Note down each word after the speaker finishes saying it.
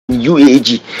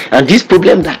UAAG, and this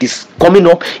problem that is coming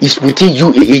up is within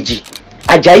UAAG.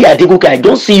 Ajayi Adegoke, I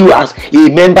don't see you as a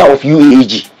member of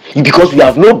UAAG because you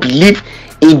have no belief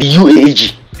in the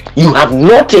UAAG. You have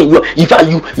nothing. In fact,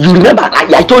 you remember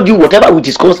I told you whatever we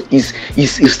discussed is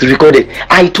recorded.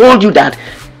 I told you that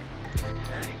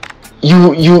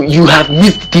you have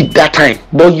missed it that time,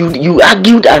 but you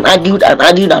argued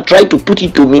and tried to put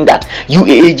it to mean that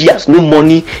UAAG has no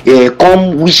money.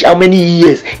 Come which how many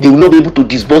years they will not be able to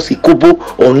disburse a kobo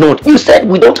or not. You said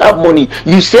we don't have money.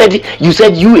 You said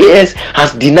UAS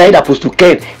has denied Apostle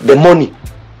Ken the money.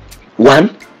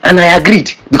 One, and I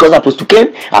agreed because Apostle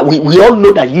Ken, we all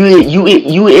know that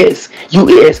UAS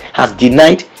has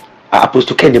denied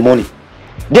Apostle Ken the money.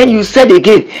 Then you said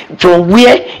again, from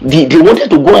where they wanted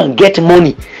to go and get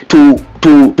money to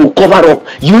cover up,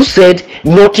 you said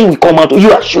nothing will come out. You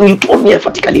told me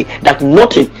emphatically that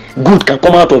nothing good can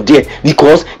come out of there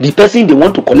because the person they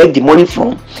want to collect the money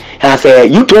from has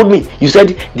you told me, you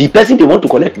said the person they want to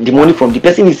collect the money from, the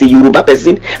person is a Yoruba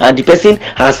person, and the person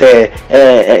has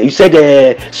you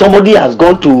said somebody has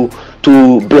gone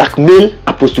to blackmail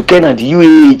Apostle Ken and the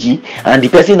UAAG, and the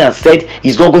person has said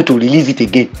he's not going to release it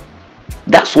again.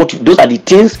 Those are the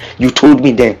things you told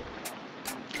me then.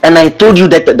 And I told you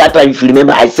that time, if you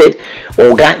remember, I said,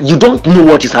 Oga, you don't know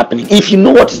what is happening. If you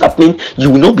know what is happening, you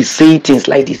will not be saying things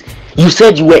like this. You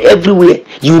said you were everywhere.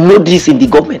 You know this in the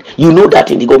government. You know that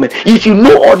in the government. If you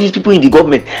know all these people in the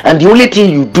government, and the only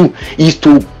thing you do is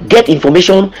to get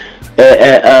information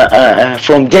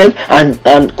from them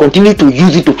and continue to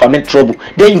use it to ferment trouble,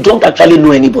 then you don't actually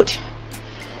know anybody.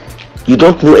 You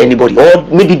don't know anybody, or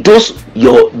maybe those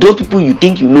people you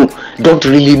think you know don't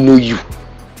really know you.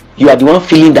 You are the one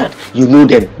feeling that you know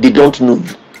them. They don't know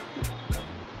you.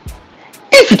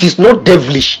 If it is not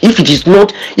devilish, if it is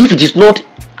not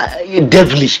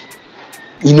devilish,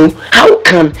 you know, how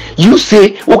can you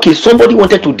say, okay, somebody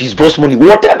wanted to disburse money,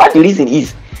 whatever the reason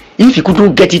is, if you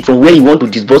couldn't get it from where you want to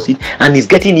disburse it and is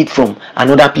getting it from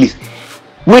another place,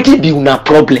 what will be una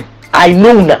problem? I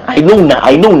know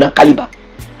una caliber.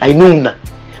 I know now.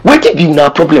 What if you have a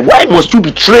problem? Why must you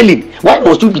be trailing? Why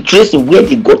must you be tracing where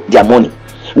they got their money?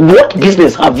 What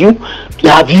business have you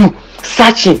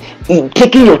searching,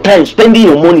 taking your time, spending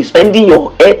your money, spending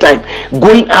your airtime,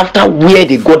 going after where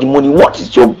they got the money? What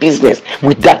is your business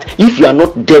with that? If you are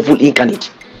not devil incarnate,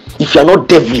 if you are not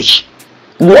devilish,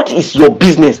 what is your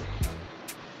business?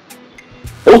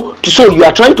 Oh, so you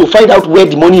are trying to find out where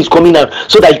the money is coming out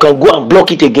so that you can go and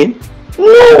block it again?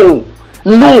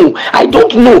 No, I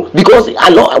don't know, because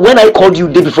when I called you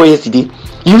day before yesterday,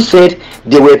 you said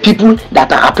there were people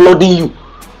that are applauding you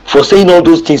for saying all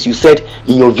those things you said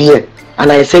in your VN,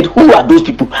 and I said, who are those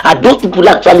people? Are those people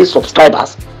actually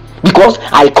subscribers? Because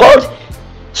I called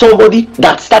somebody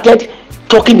that started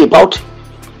talking about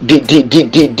telling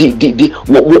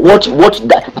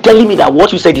me that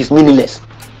what you said is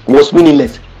was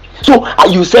meaningless. So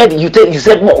you said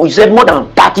more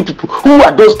than 30 people. Who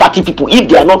are those 30 people if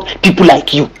they are not people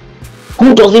like you?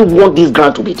 Who doesn't want this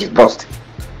grant to be disbursed?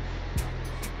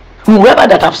 Whoever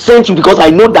that have sent you, because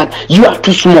I know that you are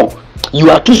too small.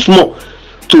 You are too small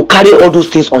to carry all those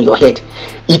things on your head.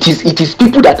 It is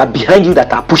people that are behind you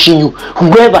that are pushing you.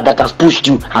 Whoever that has pushed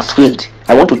you has failed.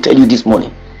 I want to tell you this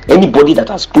morning. Anybody that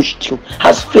has pushed you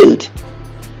has failed.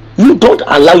 You don't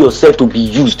allow yourself to be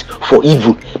used for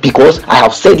evil, because I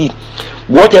have said it.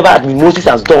 Whatever Admin Moses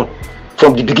has done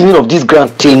from the beginning of this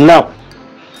grant till now,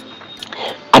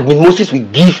 Admin Moses will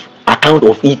give account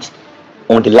of it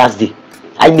on the last day.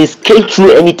 I may scale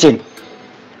through anything.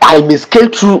 I may scale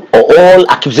through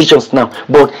all accusations now,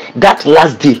 but that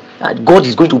last day, God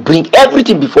is going to bring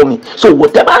everything before me. So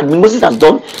whatever Admin Moses has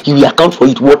done, he will account for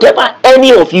it. Whatever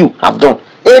any of you have done,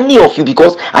 any of you,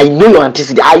 because I know your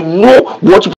antecedent, I know what you